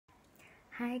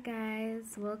Hi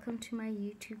guys, welcome to my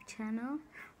YouTube channel.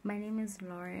 My name is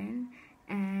Lauren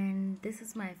and this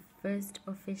is my first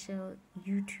official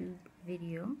YouTube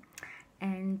video,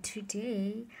 and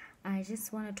today I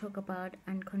just want to talk about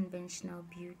unconventional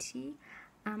beauty.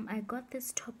 I got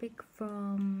this topic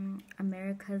from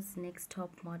America's Next Top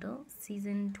Model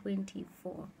season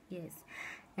 24. Yes,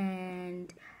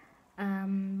 and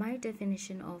my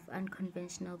definition of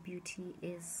unconventional beauty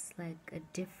is like a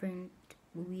different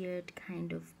weird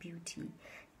kind of beauty,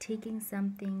 taking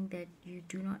something that you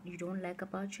don't like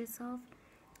about yourself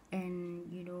and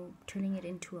turning it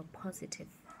into a positive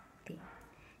thing.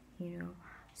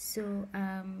 So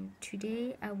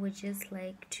today I would just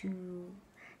like to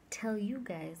tell you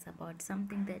guys about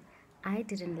something that I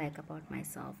didn't like about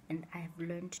myself, and I've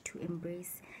learned to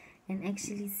embrace and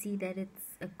actually see that it's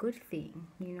a good thing.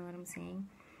 You know what I'm saying?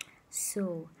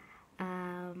 So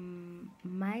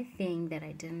my thing that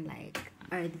I didn't like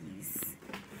are these,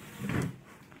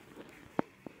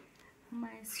 my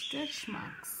stretch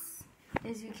marks.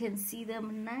 As you can see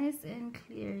them nice and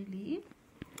clearly.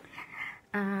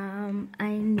 I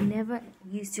never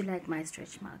used to like my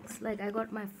stretch marks. Like, I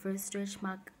got my first stretch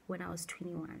mark when I was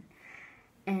 21,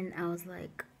 and I was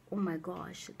like, oh my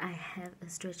gosh, I have a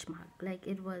stretch mark. Like,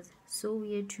 it was so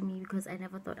weird to me because I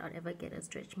never thought I'd ever get a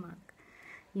stretch mark.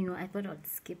 I thought I'd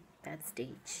skip that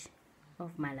stage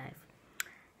of my life.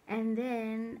 And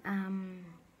then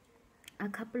a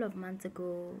couple of months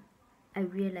ago, I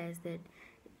realized that,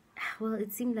 well,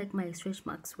 it seemed like my stretch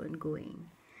marks weren't going.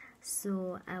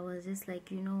 So I was just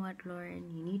like, you know what,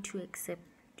 Lauren, you need to accept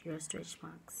your stretch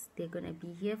marks. They're gonna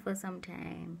be here for some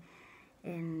time,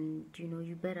 and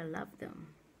you better love them.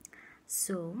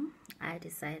 So I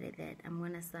decided that I'm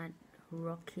gonna start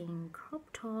rocking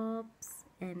crop tops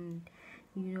and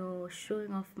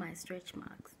showing off my stretch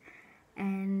marks,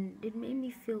 and it made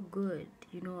me feel good.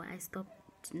 I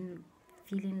stopped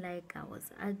feeling like I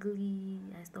was ugly.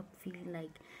 I stopped feeling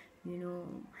like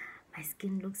my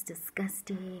skin looks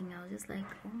disgusting. I was just like,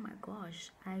 oh my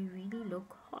gosh, I really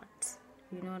look hot.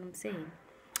 You know what I'm saying?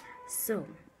 So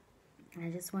I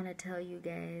just want to tell you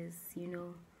guys,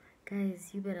 guys,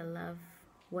 you better love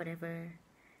whatever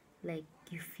like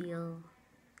you feel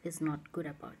is not good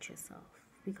about yourself,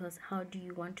 because how do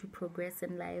you want to progress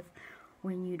in life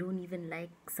when you don't even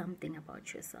like something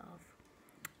about yourself?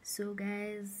 So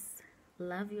guys,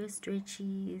 love your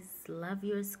stretchies, love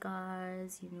your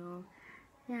scars,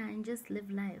 yeah, and just live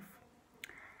life.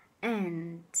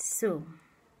 And so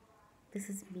this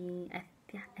is me.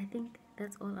 I think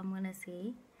that's all I'm gonna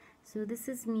say. So this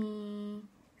is me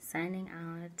signing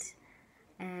out,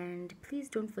 and please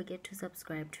don't forget to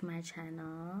subscribe to my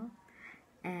channel,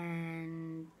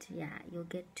 and yeah, you'll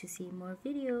get to see more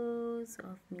videos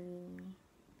of me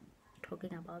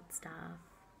talking about stuff.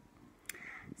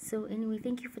 So anyway,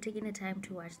 thank you for taking the time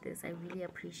to watch this. I really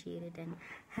appreciate it, and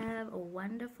have a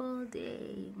wonderful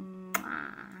day.